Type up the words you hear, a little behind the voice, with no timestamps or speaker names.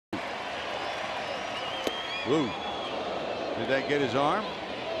Ooh. Did that get his arm?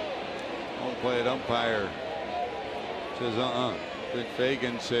 Home plate umpire says Rick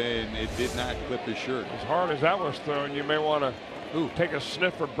Fagan saying it did not clip his shirt. As hard as that was thrown, you may want to take a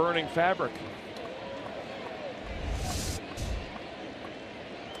sniff for burning fabric.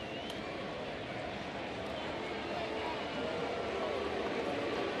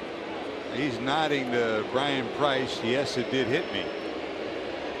 He's nodding to Brian Price. Yes, it did hit me.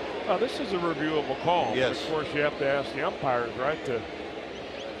 This is a reviewable call. Yes. Of course, you have to ask the umpires, right?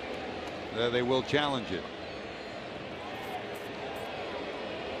 They will challenge it.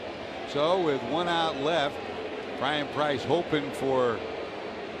 So with 1 out left, Brian Price hoping for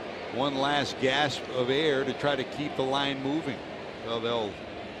one last gasp of air to try to keep the line moving. So they'll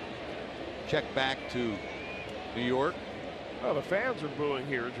check back to New York. Well, the fans are booing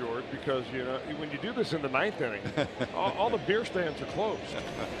here, George, because you know when you do this in the 9th inning, all the beer stands are closed.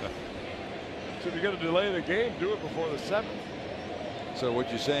 So if you're going to delay the game, do it before the 7th. So what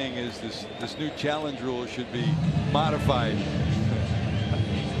you're saying is this new challenge rule should be modified.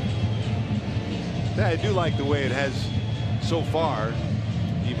 I do like the way it has so far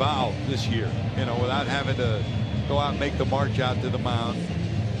evolved this year. You know, without having to go out and make the march out to the mound.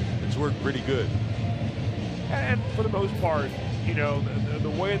 It's worked pretty good. And for the most part, you know, the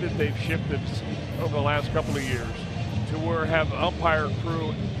way that they've shifted over the last couple of years to where have umpire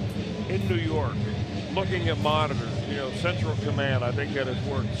crew in New York looking at monitors, you know, central command, I think that has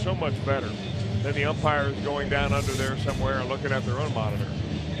worked so much better than the umpires going down under there somewhere and looking at their own monitor.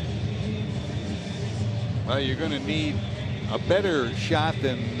 Well, you're going to need a better shot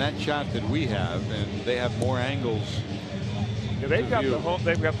than that shot that we have, and they have more angles. Yeah, they've got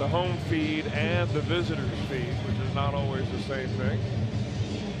the home feed and the visitors feed, which is not always the same thing.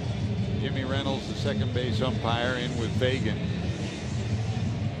 Jimmy Reynolds, the second base umpire, in with Fagan.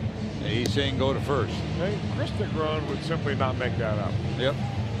 And he's saying go to first. Hey, Kristopher Negron would simply not make that up. Yep.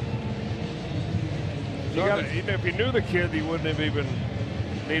 Even if you knew the kid, he wouldn't have even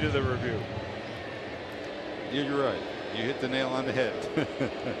needed the review. You're right. You hit the nail on the head.